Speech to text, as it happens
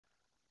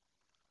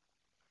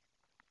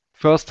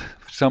First,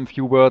 some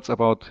few words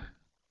about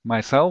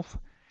myself.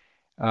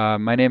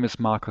 My name is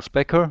Markus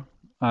Becker.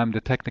 I'm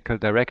the Technical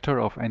Director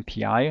of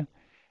NTI,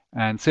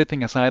 and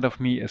sitting aside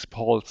of me is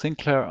Paul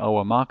Sinclair,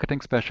 our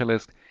Marketing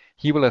Specialist.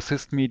 He will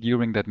assist me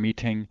during that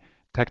meeting,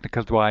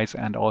 technical advice,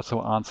 and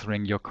also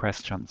answering your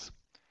questions.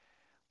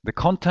 The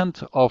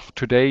content of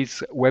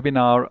today's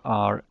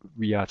webinar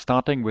we are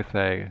starting with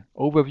an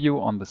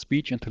overview on the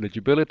speech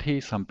intelligibility,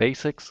 some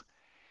basics.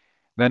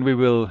 Then we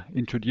will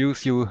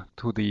introduce you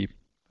to the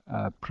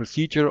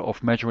procedure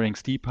of measuring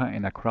STIPA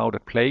in a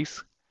crowded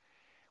place.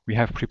 We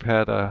have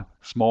prepared a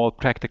small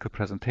practical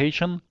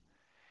presentation,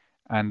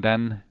 and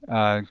then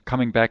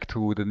coming back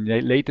to the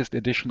latest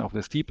edition of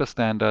the STIPA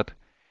standard,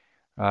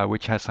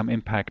 which has some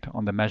impact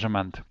on the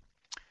measurement.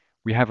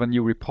 We have a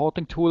new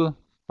reporting tool.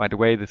 By the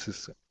way, this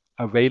is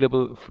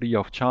available free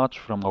of charge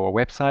from our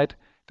website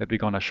that we're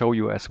going to show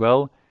you as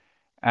well.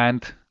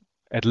 And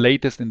at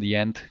latest in the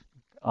end,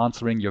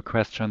 answering your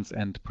questions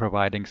and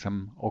providing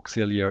some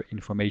auxiliary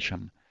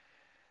information.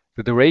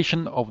 The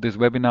duration of this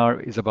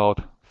webinar is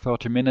about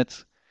 30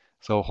 minutes,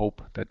 so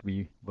hope that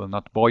we will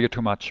not bore you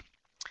too much.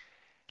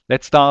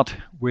 Let's start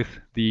with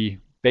the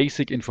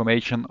basic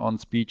information on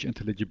speech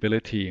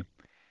intelligibility.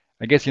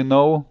 I guess you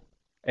know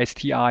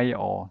STI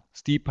or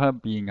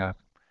STIPA, being a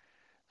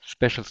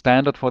special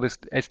standard for this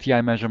STI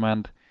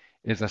measurement,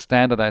 is a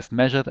standardized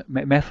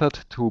method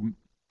to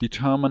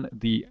determine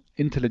the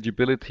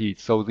intelligibility,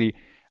 so the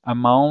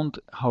amount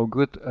how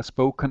good a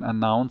spoken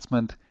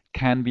announcement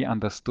can be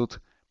understood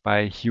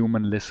by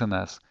human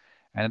listeners.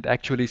 And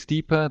actually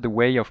STIPA, the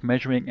way of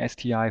measuring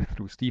STI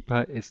through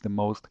STIPA, is the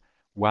most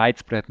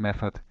widespread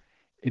method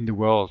in the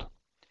world.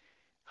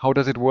 How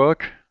does it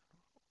work?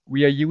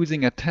 We are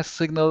using a test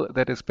signal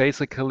that is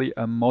basically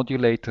a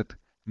modulated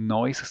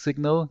noise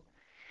signal.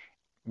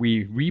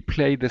 We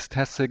replay this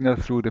test signal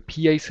through the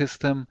PA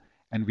system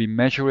and we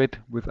measure it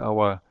with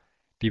our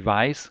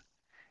device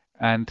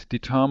and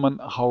determine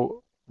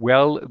how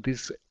well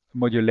these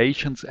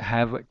modulations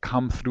have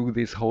come through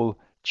this whole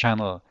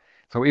channel.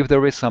 So if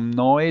there is some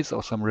noise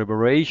or some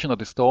reverberation or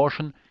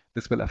distortion,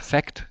 this will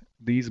affect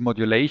these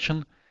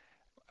modulation,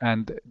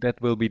 and that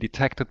will be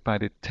detected by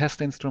the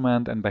test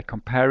instrument, and by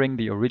comparing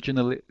the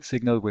original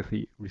signal with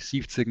the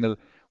received signal,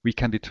 we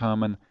can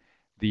determine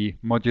the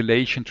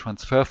modulation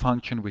transfer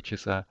function, which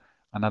is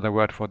another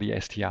word for the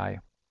STI.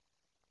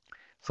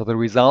 So the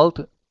result,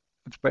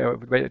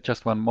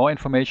 just one more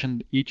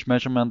information, each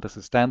measurement, this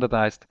is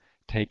standardized,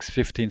 takes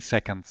 15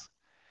 seconds.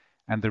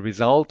 And the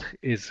result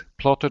is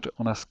plotted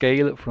on a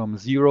scale from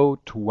 0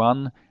 to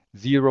 1.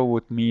 0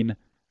 would mean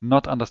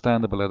not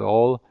understandable at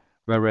all,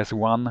 whereas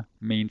 1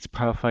 means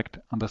perfect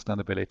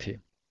understandability.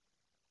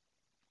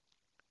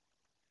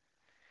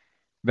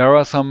 There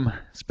are some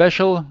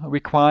special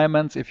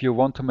requirements if you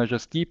want to measure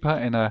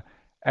STIPA in an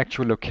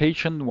actual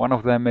location. One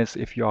of them is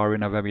if you are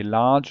in a very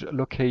large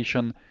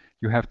location,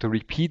 you have to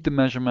repeat the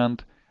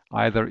measurement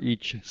either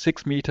each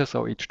 6 meters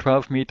or each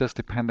 12 meters,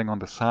 depending on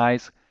the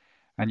size.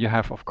 And you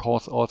have, of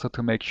course, also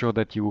to make sure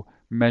that you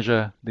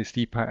measure the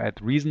STIPA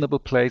at reasonable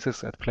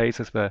places, at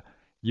places where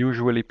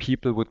usually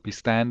people would be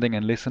standing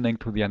and listening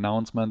to the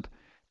announcement,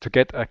 to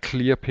get a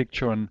clear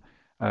picture and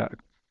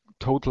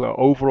total or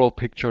overall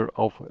picture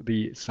of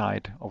the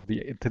site, of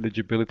the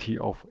intelligibility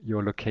of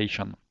your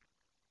location.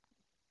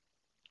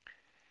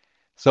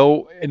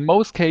 So in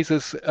most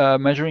cases,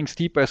 measuring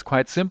STIPA is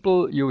quite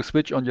simple. You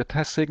switch on your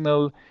test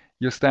signal,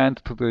 you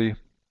stand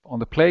on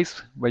the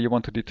place where you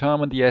want to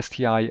determine the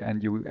STI,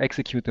 and you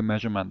execute the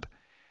measurement.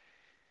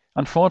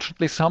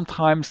 Unfortunately,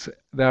 sometimes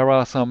there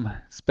are some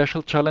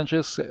special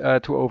challenges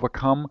to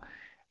overcome.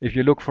 If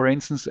you look, for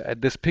instance,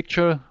 at this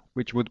picture,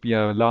 which would be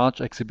a large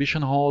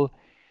exhibition hall,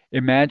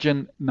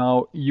 imagine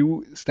now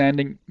you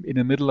standing in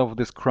the middle of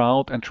this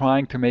crowd and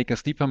trying to make a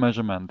STIPA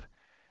measurement.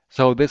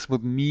 So this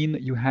would mean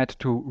you had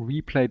to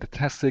replay the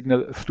test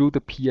signal through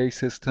the PA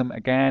system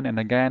again and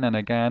again and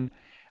again.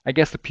 I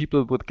guess the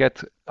people would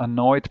get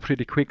annoyed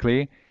pretty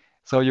quickly.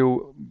 So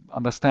you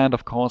understand,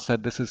 of course,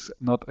 that this is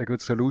not a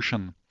good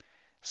solution.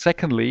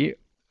 Secondly,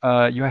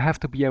 you have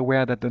to be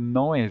aware that the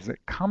noise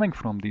coming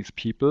from these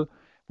people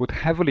would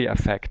heavily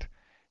affect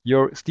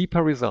your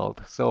STIPA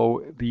result.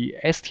 So the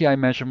STI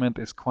measurement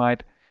is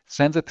quite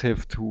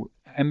sensitive to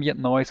ambient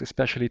noise,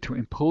 especially to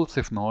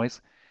impulsive noise.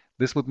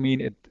 This would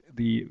mean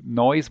the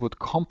noise would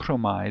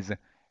compromise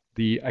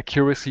the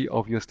accuracy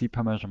of your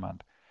STIPA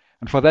measurement.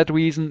 And for that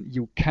reason,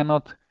 you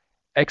cannot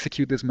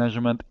execute this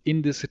measurement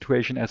in this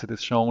situation as it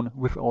is shown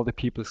with all the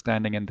people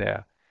standing in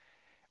there.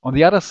 On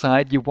the other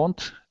side, you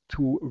want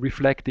to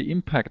reflect the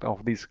impact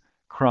of this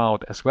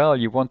crowd as well.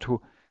 You want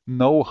to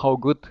know how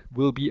good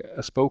will be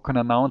a spoken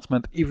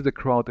announcement if the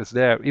crowd is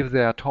there, if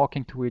they are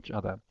talking to each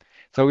other.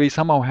 So we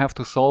somehow have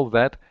to solve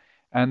that,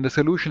 and the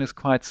solution is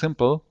quite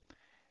simple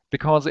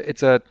because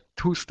it's a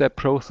two-step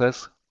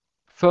process.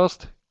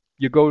 First,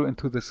 you go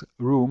into this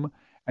room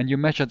and you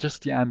measure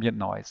just the ambient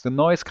noise, the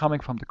noise coming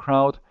from the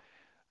crowd,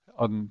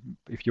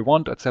 if you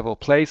want, at several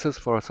places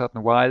for a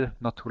certain while,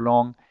 not too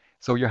long.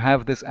 So you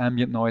have this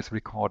ambient noise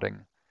recording.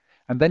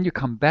 And then you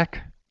come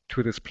back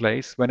to this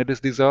place when it is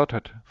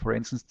deserted, for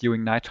instance,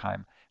 during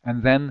nighttime.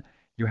 And then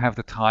you have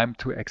the time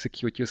to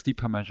execute your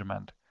STIPA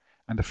measurement.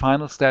 And the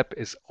final step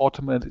is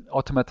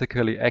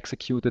automatically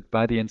executed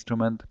by the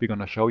instrument. We're going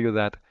to show you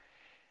that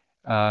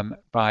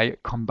by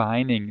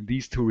combining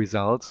these two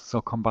results,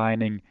 so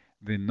combining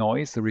the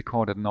noise, the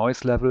recorded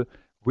noise level,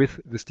 with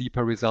the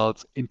STIPA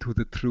results into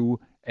the true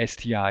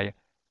STI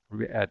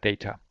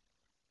data.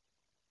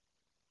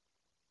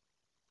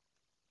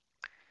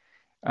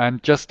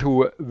 And just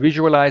to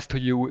visualize to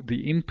you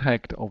the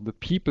impact of the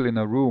people in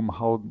a room,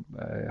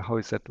 how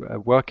is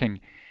that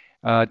working?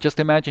 Just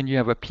imagine you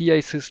have a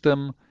PA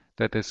system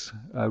that is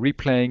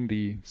replaying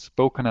the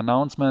spoken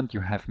announcement.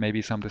 You have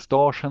maybe some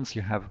distortions.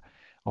 You have,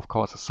 of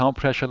course, a sound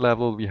pressure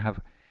level. We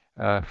have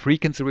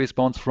frequency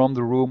response from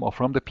the room or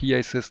from the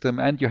PA system,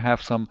 and you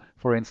have some,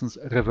 for instance,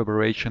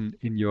 reverberation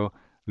in your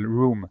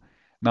room.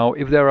 Now,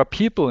 if there are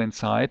people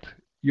inside,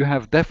 you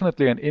have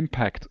definitely an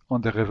impact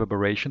on the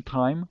reverberation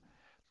time.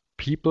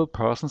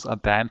 Persons are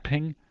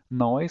damping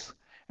noise,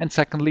 and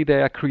secondly,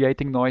 they are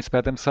creating noise by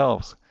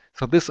themselves.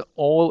 So this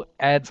all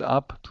adds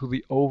up to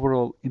the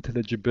overall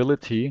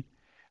intelligibility,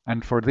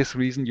 and for this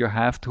reason you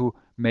have to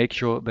make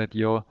sure that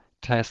your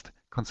test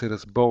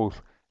considers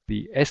both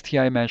the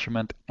STI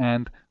measurement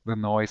and the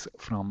noise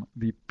from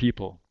the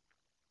people.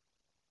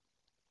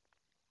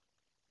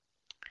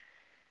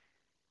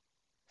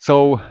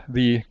 So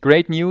the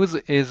great news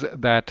is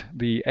that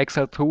the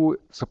XL2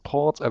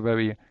 supports a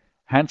very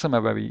handsome,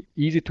 a very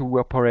easy to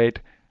operate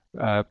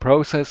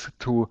process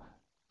to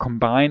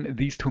combine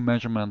these two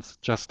measurements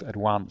just at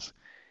once.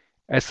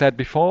 As said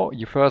before,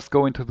 you first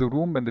go into the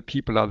room when the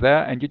people are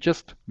there and you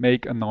just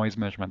make a noise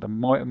measurement, a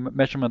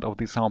measurement of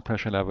the sound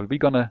pressure level. We're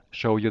gonna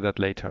show you that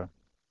later.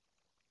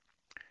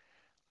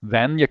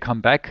 Then you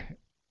come back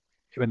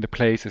when the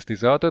place is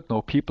deserted,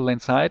 no people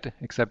inside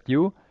except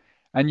you,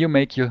 and you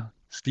make your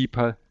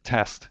STIPA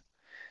test.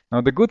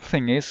 Now the good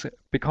thing is,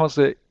 because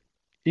the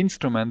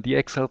instrument, the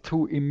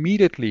XL2,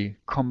 immediately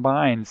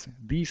combines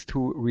these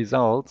two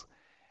results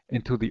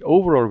into the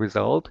overall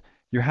result,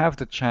 you have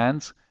the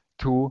chance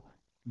to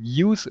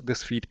use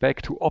this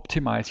feedback to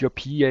optimize your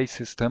PA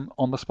system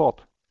on the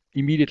spot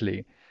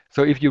immediately.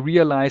 So if you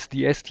realize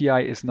the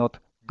STI is not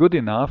good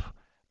enough,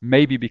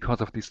 maybe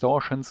because of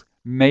distortions,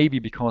 maybe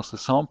because the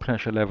sound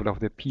pressure level of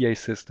the PA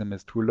system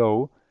is too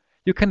low,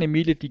 you can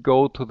immediately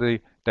go to the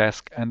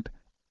desk and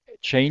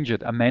change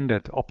it, amend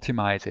it,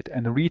 optimize it,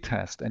 and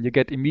retest, and you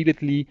get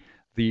immediately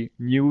the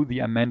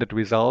amended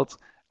results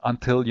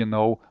until you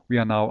know we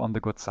are now on the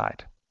good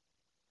side.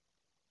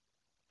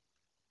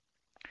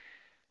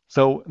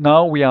 So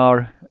now we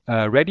are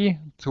ready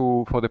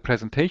for the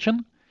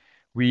presentation.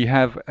 We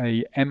have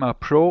a MR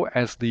Pro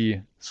as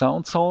the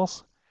sound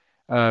source,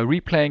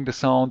 replaying the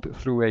sound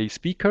through a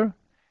speaker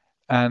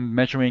and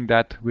measuring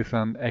that with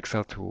an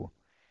XL2.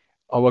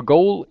 Our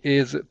goal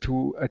is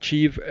to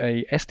achieve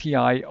a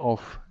STI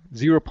of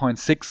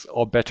 0.6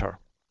 or better.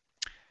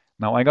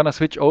 Now I'm gonna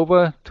switch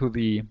over to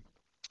the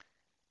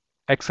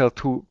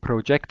XL2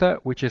 projector,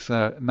 which is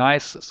a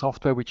nice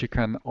software which you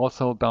can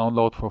also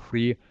download for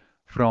free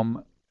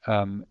from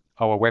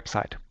our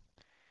website.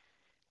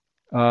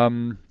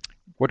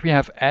 What we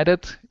have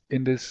added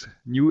in this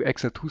new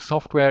XL2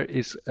 software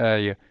is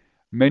a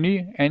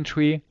menu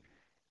entry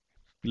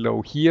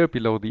below here,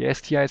 below the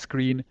STI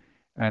screen,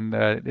 and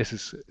this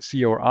is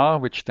COR,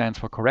 which stands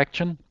for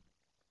correction.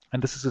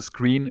 And this is a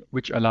screen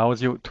which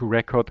allows you to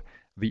record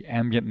the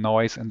ambient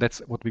noise, and that's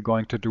what we're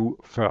going to do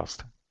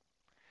first.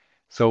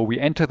 So we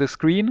enter the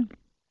screen.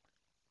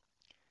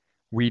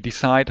 We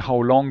decide how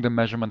long the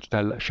measurement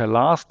shall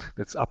last.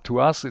 That's up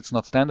to us. It's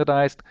not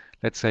standardized.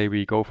 Let's say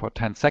we go for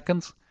 10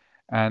 seconds,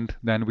 and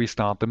then we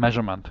start the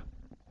measurement.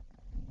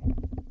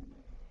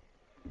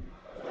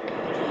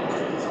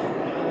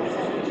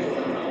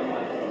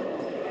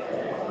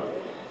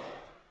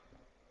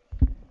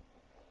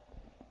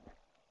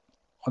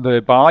 On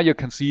the bar you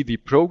can see the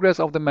progress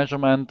of the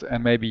measurement,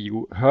 and maybe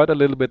you heard a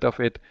little bit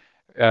of it.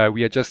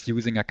 We are just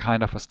using a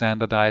kind of a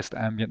standardized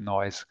ambient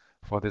noise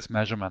for this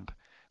measurement.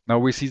 Now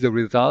we see the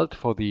result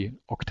for the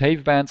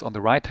octave bands on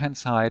the right hand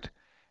side.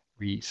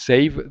 We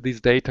save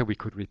this data. We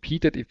could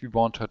repeat it if we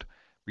wanted.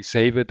 We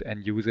save it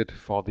and use it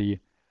for the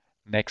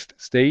next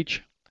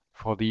stage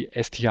for the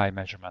STI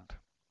measurement.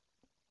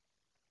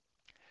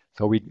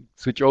 So we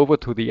switch over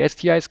to the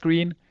STI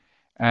screen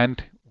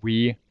and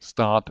we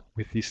start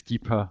with the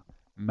STIPA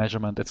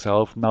measurement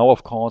itself. Now,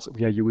 of course,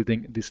 we are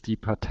using the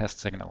STIPA test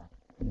signal.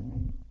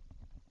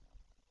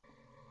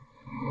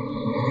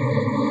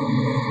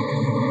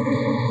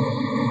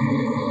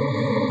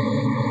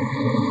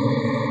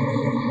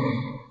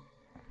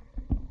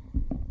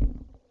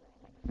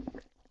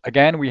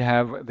 Again, we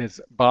have this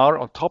bar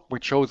on top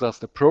which shows us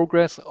the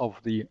progress of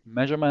the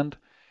measurement.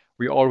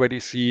 We already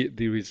see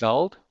the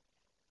result,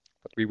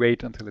 but we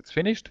wait until it's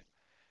finished.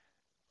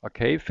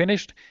 Okay,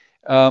 finished.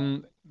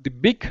 The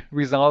big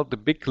result, the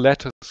big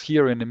letters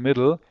here in the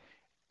middle,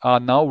 are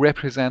now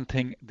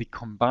representing the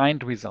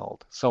combined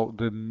result. So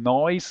the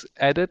noise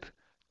added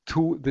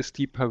to the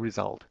STIPA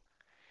result.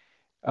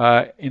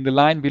 In the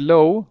line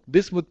below,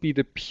 this would be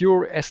the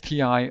pure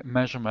STI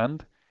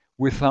measurement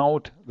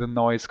without the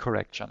noise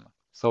correction.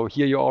 So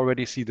here you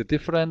already see the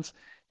difference.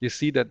 You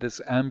see that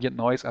this ambient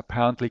noise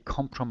apparently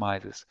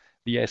compromises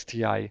the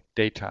STI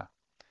data.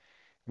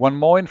 One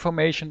more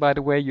information, by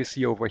the way, you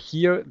see over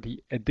here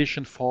the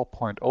edition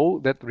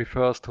 4.0 that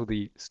refers to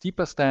the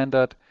STIPA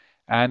standard.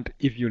 And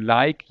if you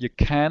like, you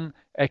can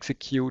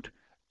execute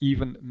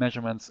even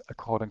measurements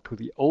according to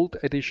the old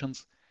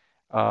editions.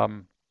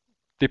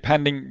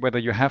 Depending whether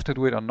you have to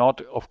do it or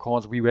not, of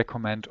course, we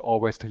recommend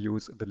always to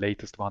use the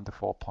latest one, the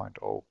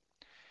 4.0.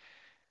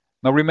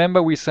 Now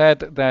remember we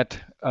said that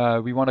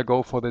we want to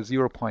go for the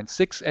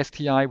 0.6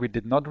 STI. We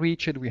did not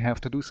reach it. We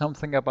have to do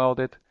something about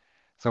it.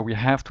 So we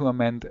have to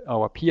amend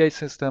our PA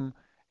system.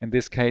 In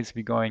this case,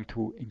 we're going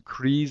to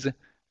increase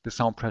the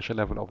sound pressure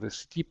level of the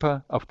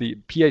STIPA, of the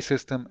PA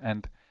system,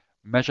 and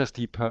measure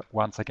STIPA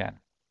once again.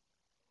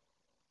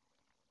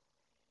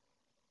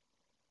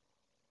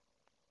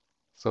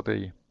 So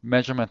the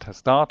measurement has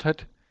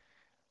started.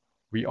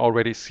 We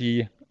already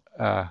see,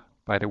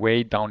 by the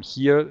way, down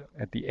here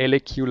at the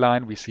LAQ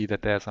line, we see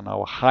that there's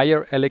now a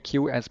higher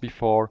LAQ as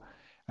before,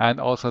 and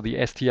also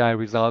the STI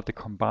result, the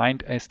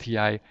combined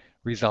STI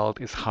result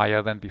is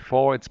higher than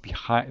before. It's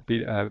beyond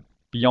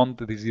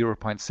the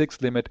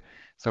 0.6 limit,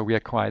 so we are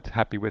quite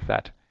happy with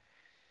that.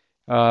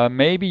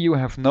 Maybe you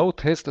have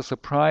noticed a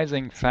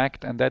surprising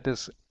fact, and that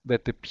is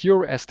that the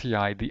pure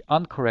STI, the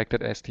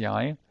uncorrected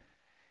STI,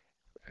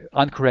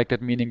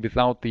 uncorrected meaning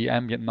without the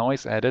ambient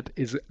noise added,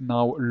 is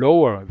now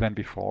lower than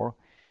before.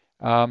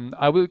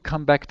 I will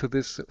come back to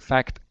this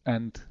fact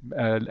and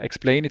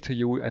explain it to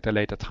you at a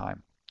later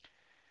time.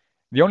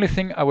 The only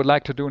thing I would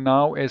like to do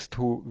now is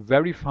to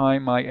verify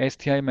my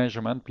STI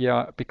measurement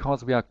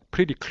because we are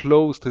pretty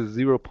close to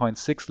the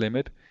 0.6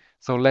 limit.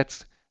 So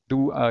let's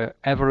do an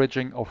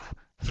averaging of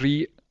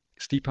 3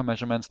 STIPA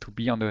measurements to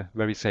be on the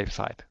very safe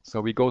side.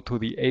 So we go to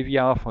the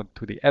AVR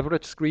to the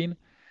average screen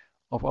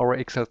of our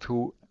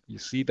XL2. You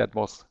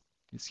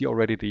see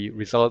already the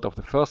result of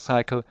the first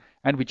cycle,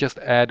 and we just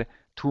add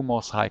 2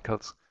 more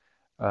cycles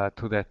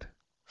to that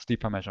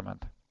STIPA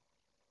measurement.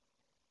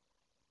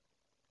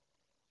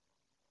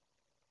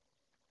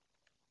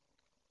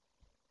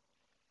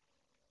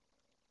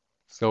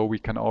 So we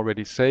can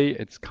already say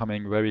it's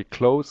coming very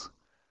close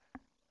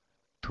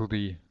to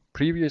the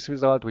previous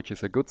result, which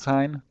is a good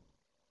sign.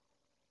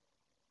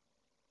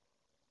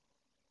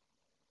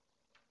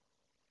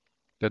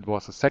 That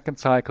was the second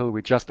cycle.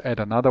 We just add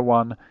another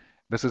one.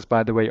 This is,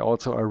 by the way,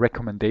 also a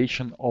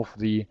recommendation of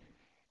the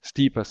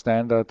STIPA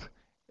standard.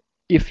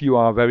 If you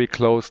are very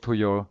close to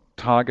your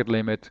target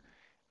limit,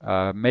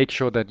 make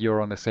sure that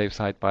you're on the safe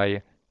side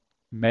by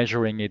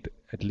measuring it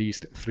at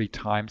least 3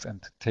 times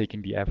and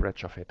taking the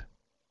average of it.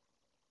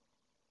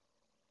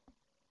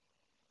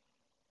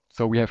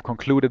 So we have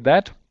concluded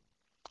that.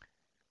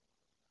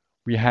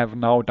 We have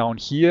now down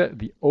here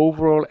the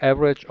overall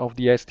average of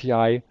the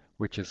STI,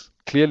 which is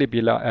clearly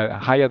below,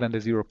 higher than the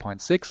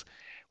 0.6.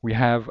 We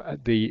have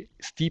the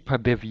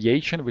STIPA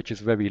deviation, which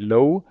is very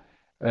low.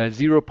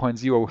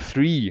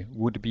 0.03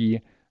 would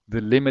be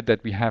the limit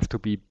that we have to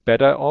be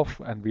better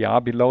off, and we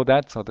are below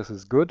that, so this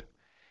is good.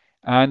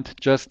 And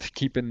just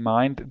keep in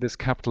mind this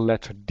capital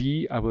letter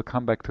D. I will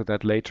come back to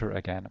that later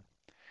again.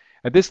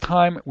 At this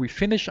time, we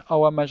finish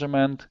our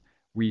measurement.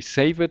 We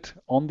save it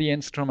on the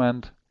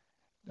instrument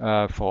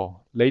for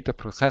later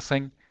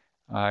processing.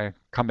 I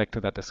come back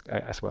to that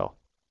as well.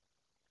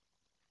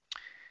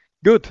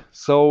 Good.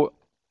 So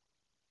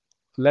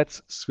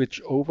let's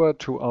switch over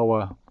to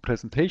our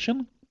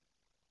presentation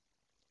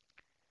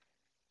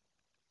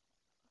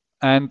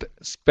and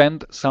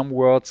spend some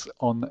words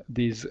on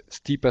this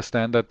STIPA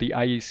standard, the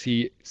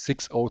IEC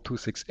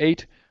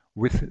 60268,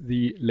 with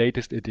the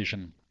latest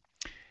edition.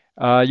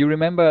 You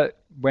remember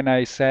when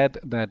I said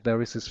that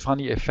there is this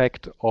funny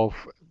effect of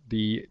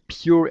the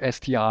pure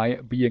STI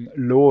being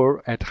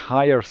lower at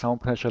higher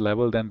sound pressure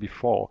level than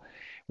before.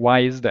 Why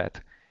is that?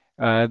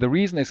 The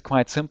reason is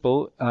quite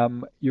simple.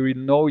 You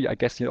know, I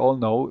guess you all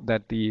know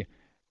that the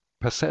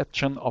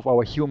perception of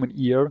our human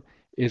ear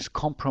is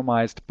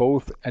compromised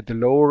both at the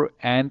lower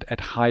and at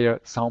higher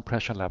sound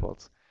pressure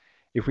levels.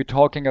 If we're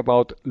talking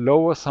about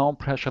lower sound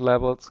pressure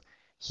levels,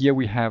 here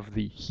we have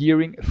the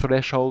hearing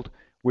threshold,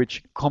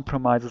 which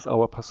compromises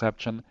our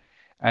perception.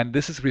 And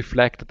this is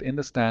reflected in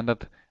the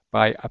standard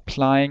by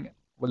applying,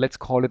 well, let's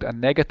call it a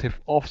negative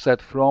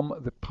offset from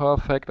the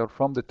perfect or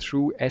from the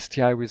true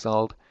STI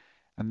result,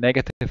 a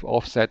negative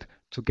offset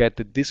to get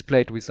the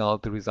displayed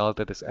result, the result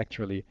that is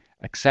actually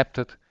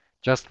accepted,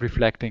 just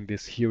reflecting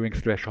this hearing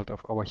threshold of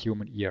our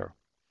human ear.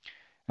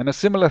 And a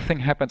similar thing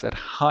happens at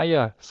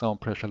higher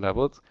sound pressure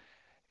levels.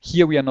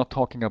 Here we are not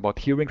talking about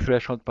hearing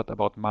threshold, but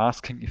about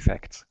masking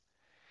effects.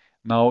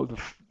 Now,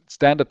 the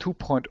standard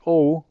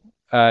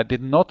 2.0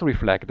 did not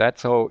reflect that,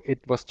 so it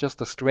was just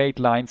a straight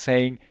line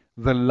saying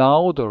the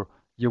louder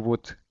you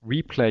would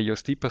replay your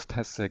STIPA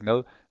test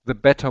signal, the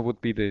better would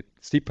be the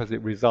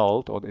STIPA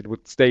result, or it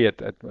would stay at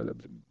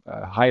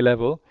a high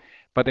level.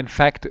 But in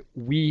fact,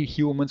 we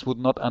humans would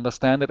not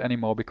understand it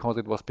anymore because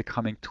it was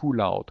becoming too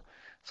loud.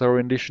 So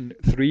rendition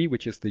 3,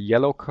 which is the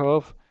yellow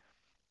curve,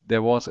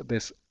 there was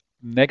this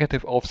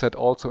negative offset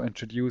also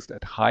introduced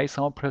at high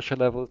sound pressure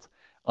levels,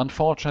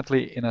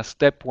 unfortunately in a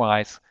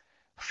stepwise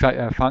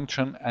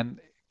function. And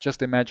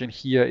just imagine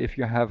here, if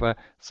you have a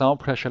sound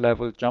pressure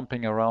level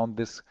jumping around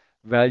this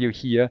value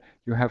here,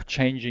 you have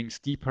changing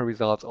STIPA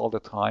results all the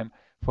time.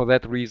 For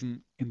that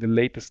reason, in the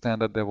latest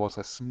standard, there was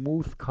a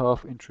smooth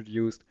curve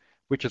introduced,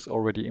 which is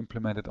already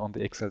implemented on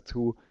the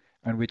XL2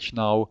 and which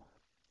now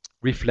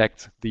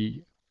reflects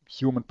the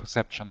human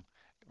perception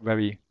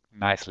very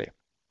nicely.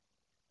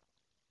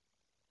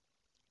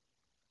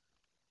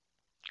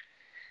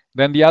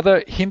 Then the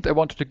other hint I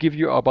wanted to give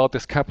you about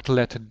this capital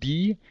letter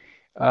D,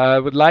 I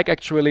would like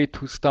actually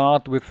to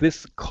start with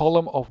this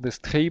column of this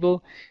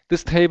table.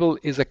 This table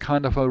is a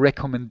kind of a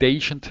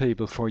recommendation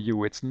table for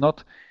you. It's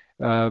not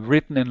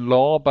written in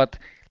law, but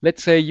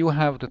let's say you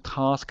have the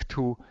task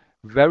to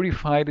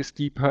verify the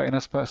STIPA in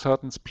a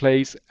certain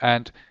place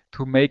and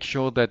to make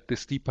sure that the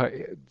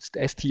STIPA,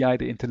 STI,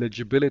 the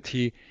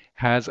intelligibility,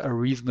 has a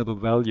reasonable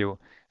value.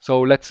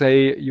 So let's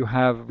say you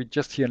have,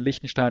 just here in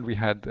Liechtenstein, we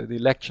had the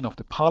election of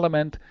the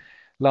parliament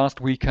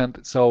last weekend.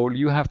 So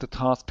you have the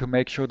task to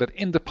make sure that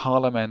in the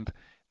parliament,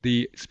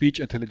 the speech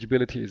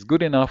intelligibility is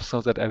good enough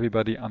so that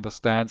everybody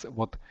understands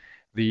what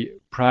the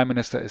prime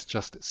minister is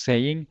just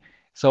saying.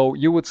 So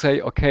you would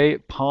say, okay,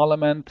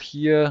 parliament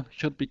here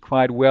should be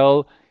quite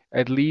well,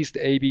 at least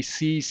A, B,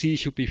 C, C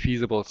should be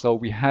feasible. So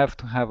we have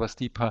to have a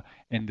STIPA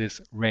in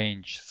this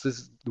range. This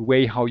is the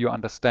way how you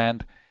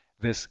understand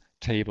this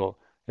table.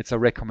 It's a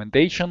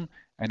recommendation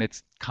and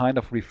it's kind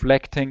of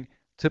reflecting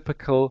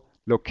typical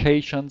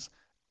locations,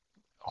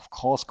 of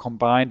course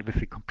combined with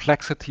the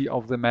complexity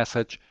of the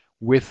message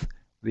with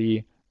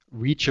the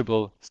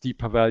reachable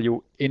STIPA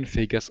value in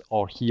figures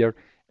or here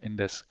in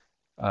this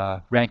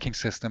ranking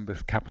system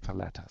with capital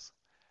letters.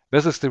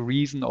 This is the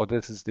reason, or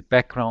this is the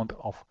background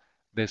of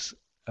this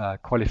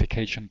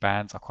qualification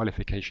bands or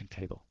qualification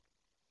table.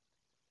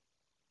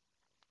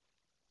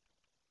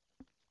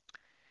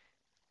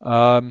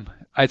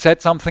 I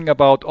said something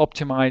about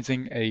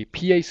optimizing a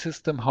PA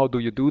system. How do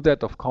you do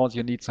that? Of course,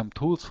 you need some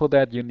tools for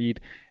that. You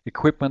need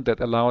equipment that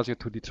allows you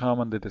to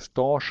determine the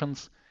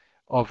distortions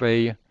of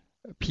a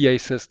PA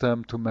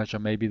system, to measure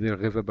maybe the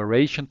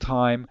reverberation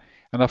time,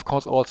 and of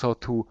course also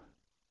to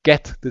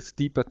get the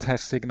STIPA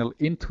test signal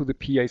into the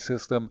PA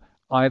system,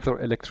 either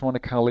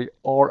electronically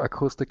or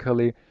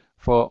acoustically.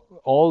 For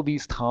all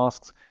these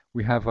tasks,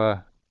 we have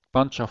a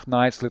bunch of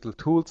nice little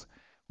tools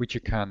which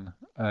you can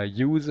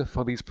use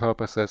for these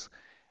purposes.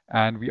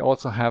 And we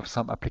also have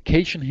some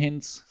application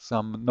hints,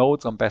 some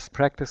notes on best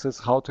practices,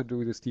 how to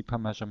do the STIPA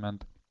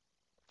measurement.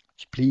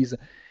 Please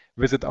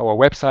visit our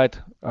website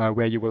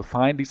where you will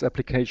find these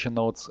application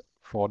notes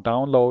for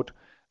download.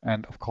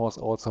 And of course,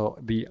 also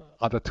the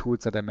other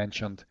tools that I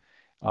mentioned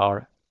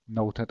are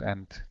noted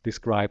and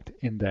described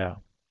in there.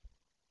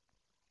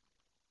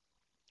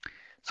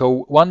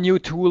 So one new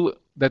tool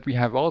that we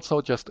have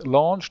also just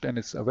launched and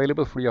is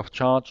available free of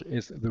charge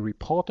is the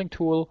reporting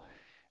tool.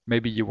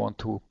 Maybe you want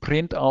to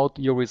print out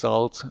your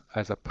results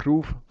as a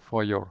proof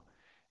for your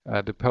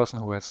the person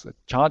who has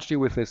charged you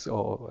with this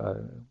or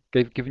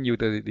given you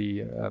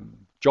the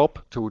job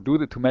to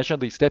measure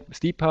the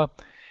STIPA,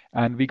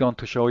 and we're going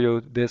to show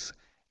you this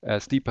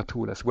STIPA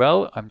tool as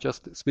well. I'm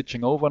just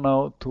switching over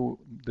now to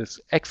this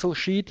Excel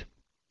sheet.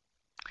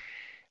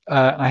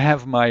 I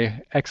have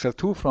my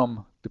XL2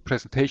 from the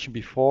presentation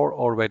before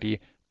already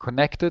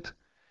connected,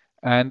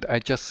 and I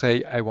just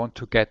say I want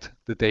to get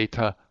the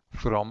data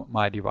from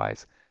my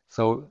device.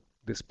 So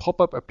this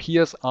pop-up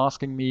appears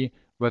asking me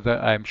whether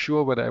I'm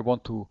sure whether I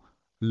want to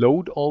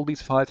load all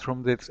these files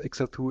from this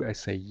XL2. I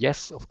say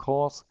yes, of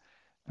course,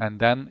 and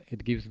then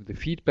it gives me the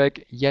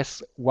feedback.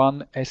 Yes,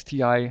 one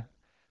STI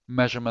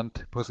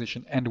measurement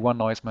position and one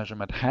noise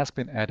measurement has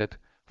been added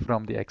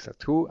from the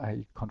XL2.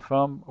 I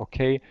confirm,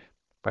 okay.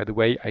 By the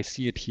way, I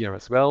see it here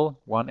as well,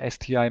 one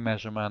STI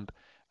measurement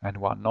and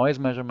one noise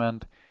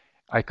measurement.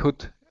 I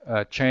could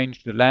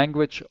change the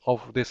language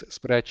of this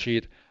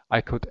spreadsheet.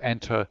 I could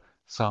enter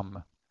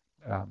some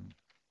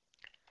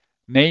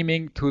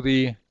naming to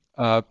the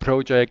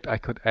project. I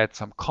could add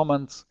some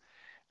comments.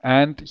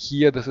 And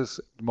here, this is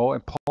the more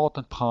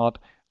important part.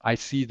 I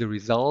see the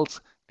results,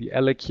 the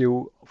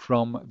LAQ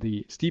from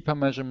the STIPA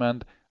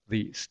measurement,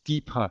 the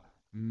STIPA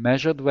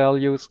measured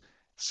values.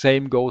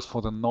 Same goes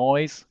for the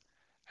noise.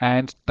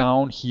 And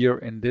down here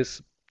in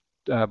this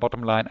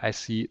bottom line, I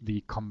see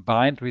the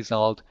combined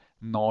result,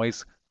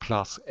 noise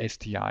plus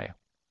STI,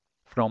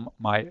 from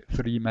my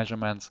 3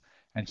 measurements.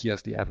 And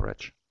here's the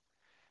average.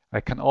 I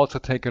can also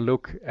take a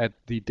look at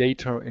the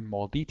data in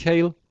more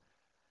detail.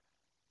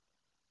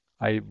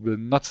 I will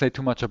not say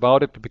too much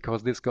about it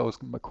because this goes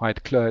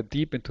quite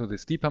deep into the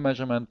STIPA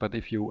measurement. But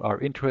if you are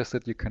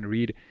interested, you can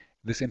read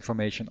this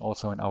information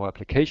also in our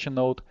application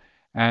note.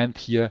 And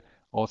here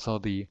also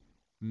the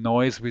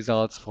noise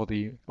results for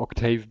the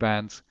octave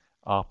bands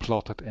are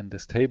plotted in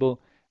this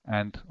table.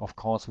 And of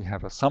course, we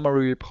have a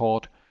summary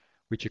report,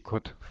 which you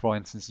could, for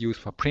instance, use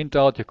for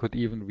printout. You could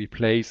even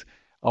replace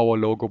our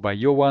logo by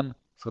your one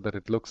so that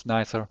it looks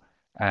nicer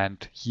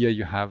And here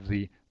you have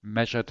the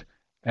measured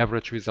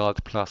average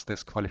result plus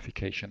this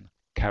qualification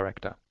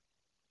character.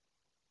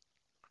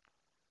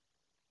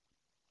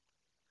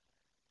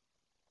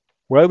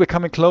 Well, we're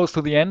coming close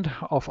to the end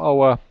of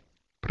our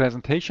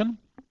presentation.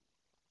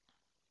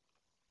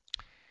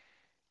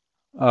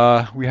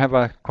 We have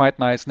a quite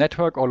nice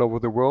network all over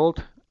the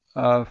world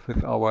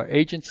with our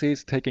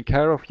agencies taking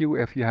care of you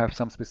if you have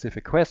some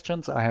specific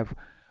questions. I have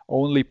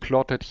only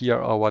plotted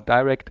here our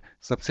direct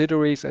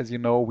subsidiaries. As you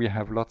know, we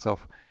have lots of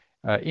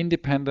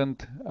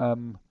independent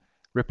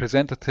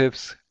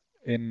representatives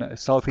in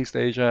Southeast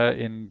Asia,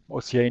 in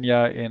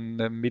Oceania, in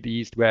the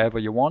Mideast, wherever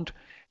you want.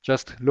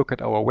 Just look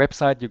at our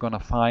website. You're going to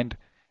find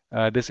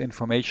this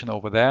information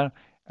over there.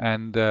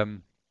 And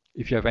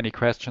if you have any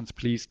questions,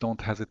 please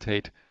don't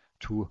hesitate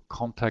to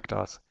contact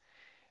us.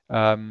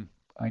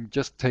 I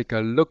just take a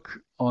look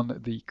on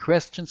the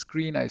question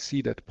screen. I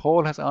see that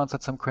Paul has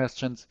answered some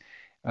questions.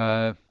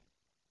 Yeah,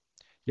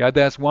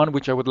 there's one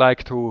which I would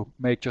like to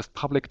make just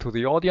public to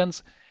the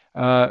audience.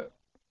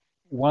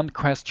 One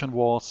question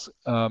was,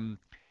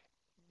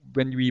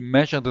 when we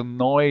measure the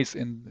noise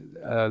in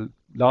a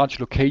large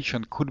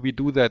location, could we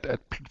do that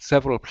at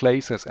several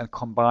places and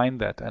combine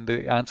that? And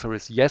the answer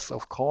is yes,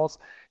 of course.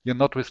 You're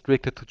not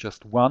restricted to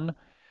just one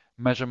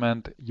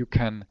measurement. You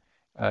can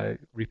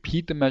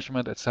repeat the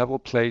measurement at several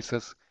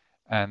places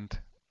and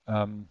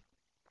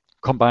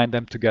combine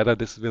them together.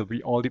 This will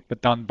be all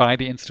done by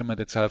the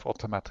instrument itself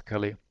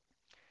automatically.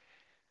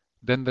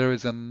 Then there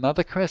is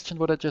another question,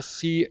 what I just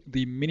see,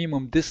 the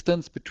minimum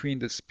distance between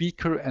the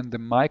speaker and the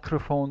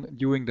microphone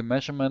during the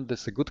measurement.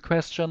 This is a good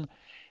question.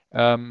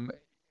 I'm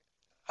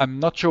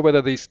not sure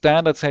whether the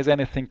standard says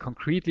anything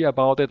concretely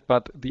about it,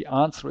 but the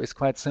answer is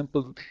quite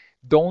simple.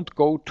 Don't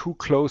go too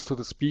close to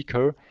the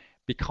speaker,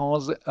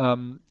 because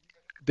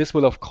this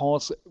will of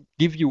course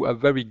give you a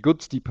very good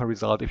STIPA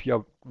result if you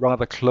are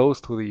rather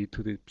close to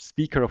the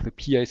speaker of the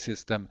PA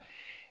system.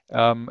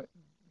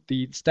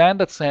 The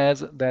standard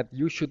says that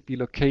you should be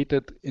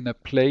located in a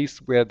place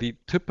where the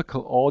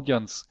typical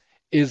audience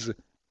is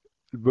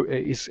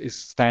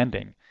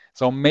standing.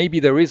 So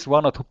maybe there is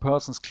 1 or 2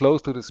 persons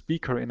close to the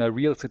speaker in a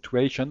real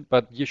situation,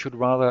 but you should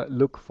rather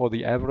look for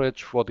the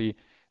average, for the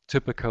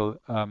typical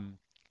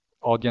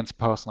audience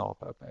person, or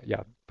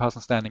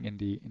person standing in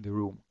the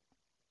room.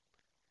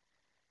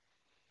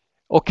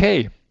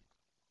 Okay.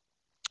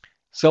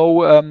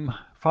 So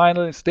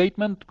final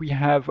statement: we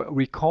have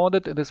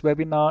recorded this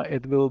webinar.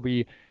 It will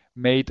be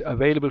made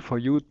available for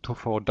you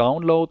for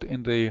download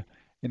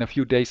in a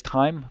few days'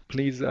 time.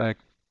 Please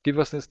give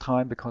us this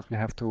time, because we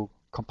have to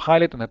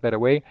compile it in a better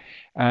way.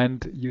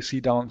 And you see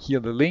down here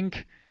the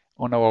link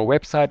on our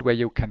website where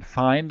you can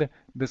find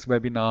this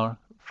webinar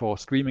for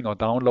streaming or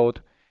download.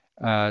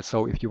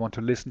 So if you want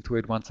to listen to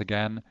it once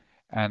again,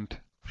 and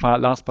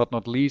last but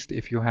not least,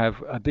 if you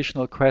have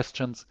additional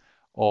questions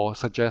or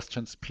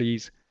suggestions,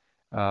 please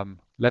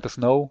let us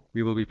know.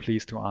 We will be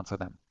pleased to answer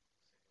them.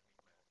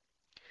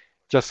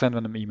 Just send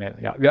them an email.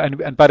 Yeah,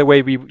 and by the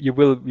way, we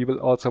will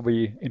also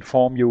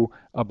inform you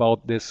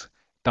about this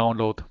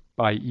download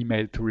by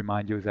email to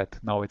remind you that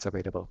now it's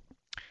available.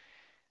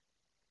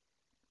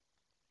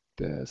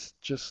 There's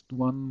just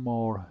one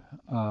more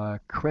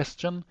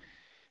question: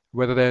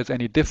 whether there's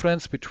any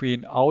difference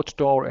between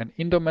outdoor and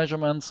indoor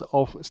measurements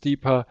of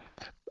STIPA.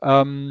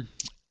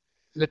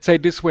 Let's say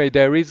this way: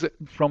 there is,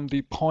 from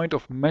the point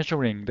of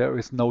measuring, there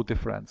is no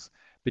difference,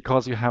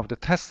 because you have the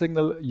test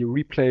signal, you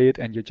replay it,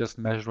 and you just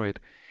measure it.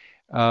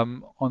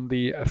 On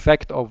the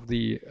effect of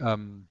the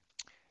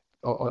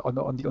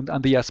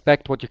on the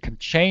aspect what you can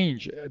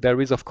change,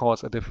 there is of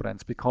course a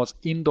difference, because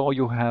indoor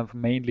you have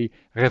mainly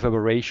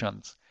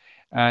reverberations,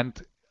 and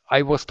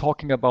I was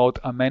talking about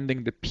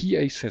amending the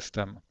PA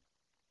system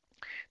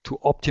to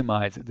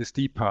optimize the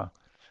STIPA.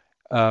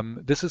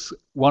 This is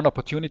one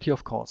opportunity,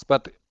 of course,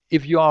 but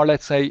if you are,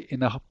 let's say,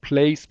 in a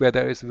place where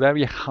there is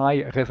very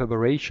high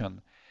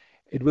reverberation,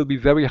 it will be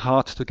very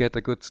hard to get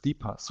a good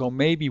STIPA. So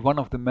maybe one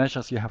of the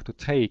measures you have to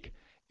take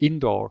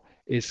indoor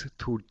is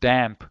to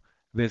damp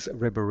these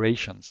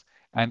reverberations.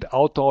 And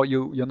outdoor,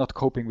 you're not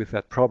coping with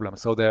that problem.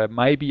 So there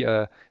might be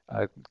a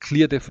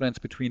clear difference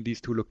between these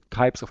two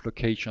types of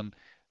location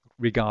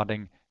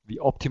regarding the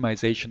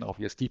optimization of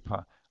your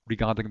STIPA.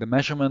 Regarding the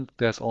measurement,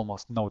 there's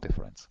almost no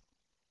difference.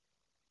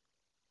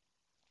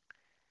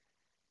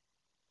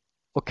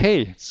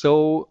 Okay,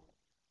 so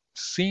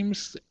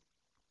seems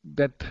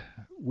that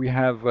we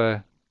have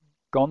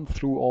gone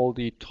through all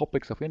the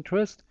topics of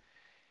interest.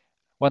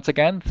 Once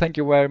again, thank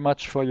you very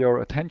much for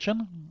your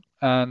attention,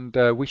 and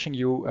wishing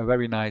you a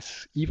very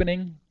nice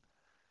evening,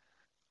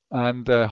 and